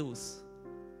Lord wills,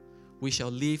 we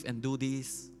shall live and do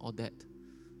this or that.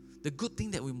 The good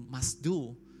thing that we must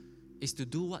do is to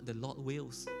do what the Lord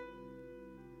wills.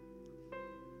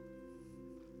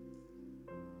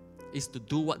 Is to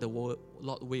do what the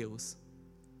Lord wills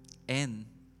and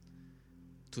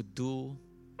to do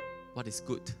what is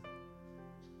good.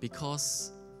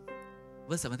 Because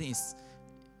verse 17 is,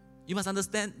 you must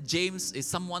understand, James is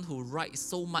someone who writes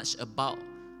so much about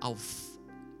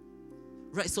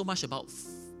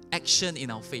action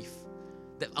in our faith.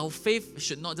 That our faith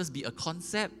should not just be a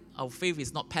concept. Our faith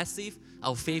is not passive.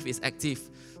 Our faith is active.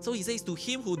 So he says, to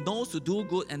him who knows to do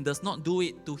good and does not do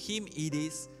it, to him it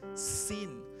is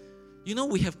sin. You know,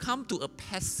 we have come to a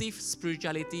passive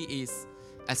spirituality is,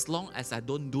 as long as I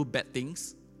don't do bad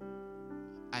things,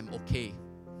 I'm okay.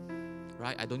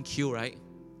 Right? I don't kill, right?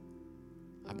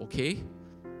 I'm okay.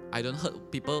 I don't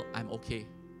hurt people, I'm okay.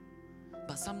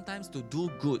 But sometimes to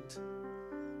do good,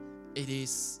 it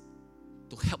is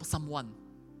to help someone.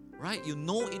 Right? You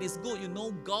know it is good. You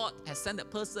know God has sent that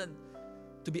person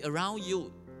to be around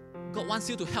you. God wants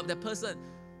you to help that person.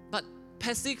 But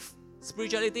passive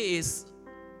spirituality is,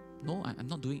 no, I'm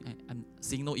not doing, I'm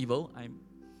seeing no evil. I'm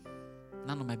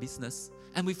none of my business.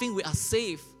 And we think we are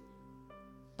safe.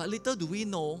 But little do we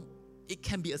know, it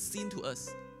can be a sin to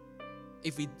us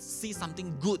if we see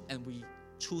something good and we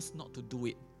choose not to do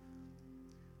it.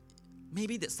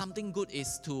 Maybe that something good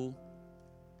is to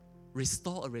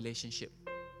restore a relationship.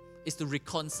 Is to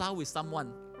reconcile with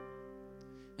someone.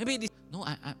 Maybe it is, no,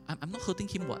 I'm not hurting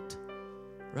him, what?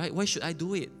 Right? Why should I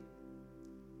do it?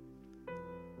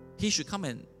 He should come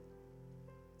and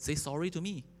say sorry to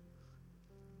me.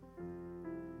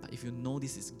 But if you know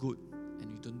this is good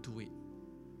and you don't do it,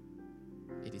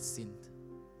 it is sin.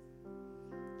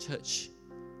 Church,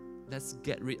 let's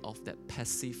get rid of that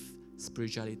passive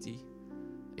spirituality.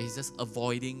 It's just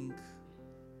avoiding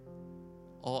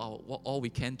all we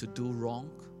can to do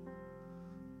wrong,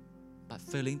 but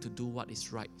failing to do what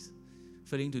is right,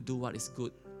 failing to do what is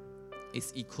good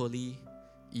is equally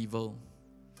evil.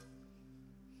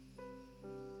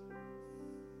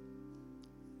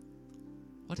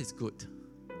 What is good?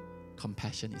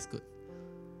 Compassion is good.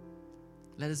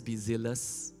 Let us be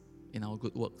zealous in our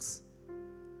good works.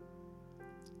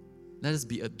 Let us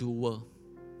be a doer.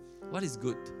 What is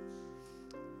good?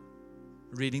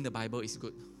 Reading the Bible is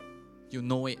good. You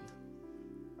know it.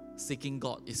 Seeking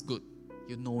God is good.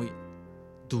 You know it.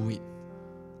 Do it.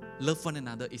 Love one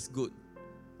another is good.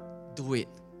 Do it.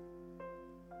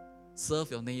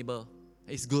 Serve your neighbor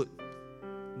is good.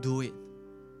 Do it.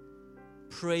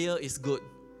 Prayer is good.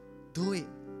 Do it.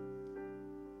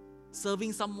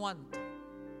 Serving someone,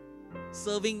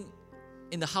 serving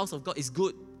in the house of God is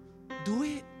good. Do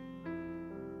it.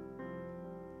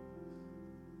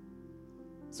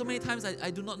 So many times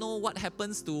I do not know what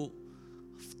happens to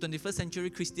 21st century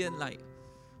Christian. Like,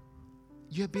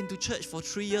 you have been to church for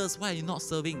 3 years. Why are you not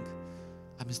serving?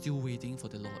 I'm still waiting for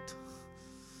the Lord.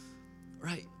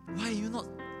 Right? Why are you not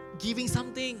giving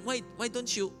something? Why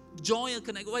don't you join a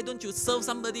connect? Why don't you serve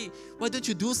somebody? Why don't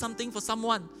you do something for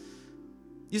someone?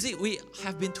 You see, we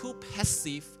have been too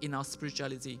passive in our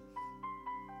spirituality.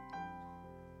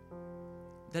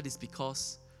 That is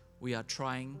because we are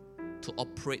trying to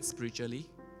operate spiritually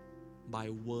by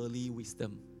worldly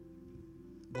wisdom.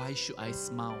 Why should I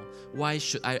smile? Why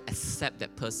should I accept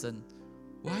that person?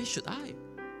 Why should I?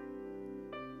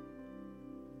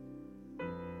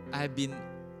 I have been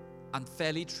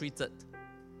unfairly treated.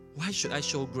 Why should I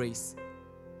show grace?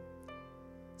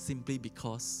 Simply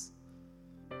because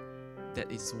that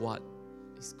is what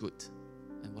is good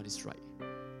and what is right.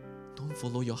 Don't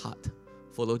follow your heart.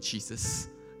 Follow Jesus.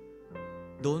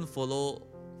 Don't follow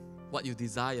what you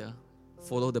desire.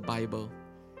 Follow the Bible.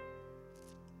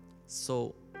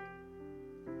 So,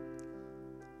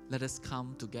 let us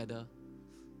come together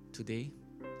today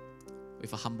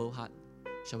with a humble heart.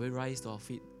 Shall we rise to our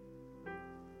feet?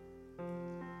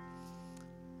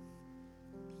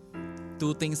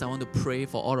 Two things I want to pray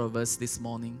for all of us this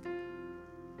morning.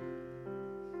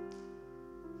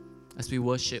 As we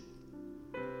worship,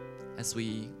 as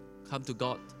we come to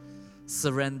God,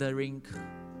 surrendering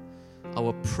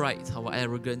our pride, our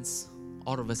arrogance,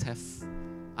 all of us have.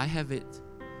 I have it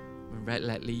right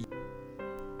lightly.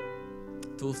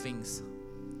 Two things.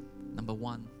 Number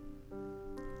one,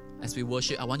 as we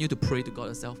worship, I want you to pray to God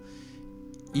yourself.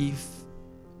 If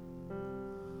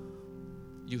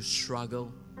you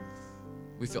struggle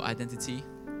with your identity,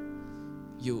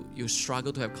 you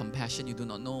struggle to have compassion, you do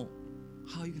not know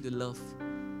how you to love,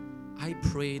 I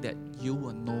pray that you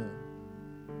will know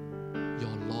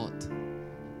your Lord,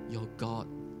 your God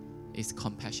is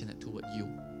compassionate toward you.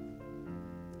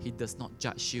 He does not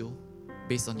judge you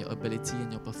based on your ability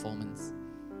and your performance.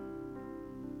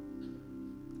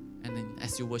 And then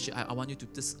as you worship, I want you to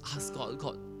just ask God,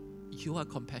 God, you are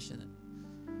compassionate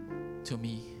to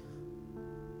me.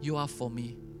 You are for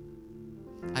me.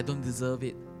 I don't deserve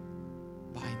it,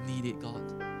 but I need it, God.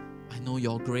 I know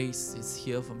your grace is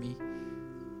here for me.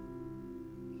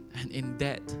 And in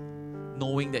that,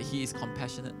 knowing that He is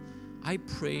compassionate, I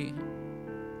pray,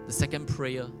 the second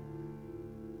prayer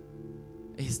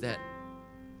is that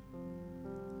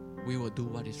we will do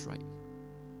what is right.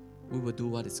 We will do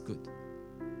what is good.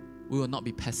 We will not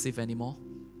be passive anymore.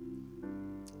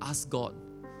 Ask God,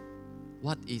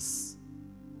 why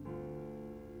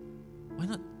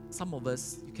not some of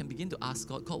us, you can begin to ask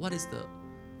God, God, what is the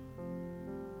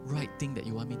right thing that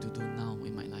you want me to do now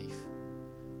in my life?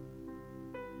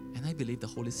 And I believe the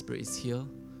Holy Spirit is here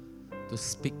to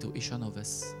speak to each one of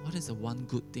us. What is the one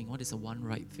good thing? What is the one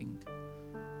right thing?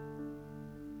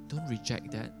 Don't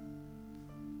reject that.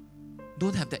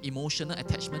 Don't have that emotional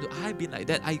attachment to, I've been like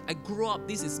that. I grew up,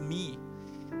 this is me.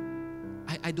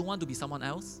 I don't want to be someone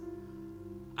else.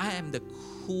 I am the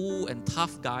cool and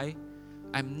tough guy.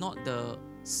 I'm not the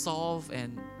soft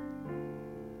and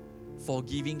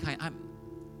forgiving kind.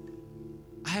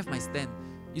 I have my stand.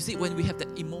 You see, when we have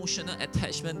that emotional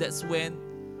attachment, that's when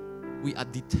we are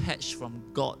detached from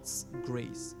God's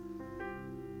grace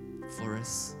for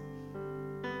us.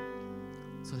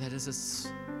 So let us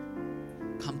just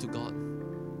come to God.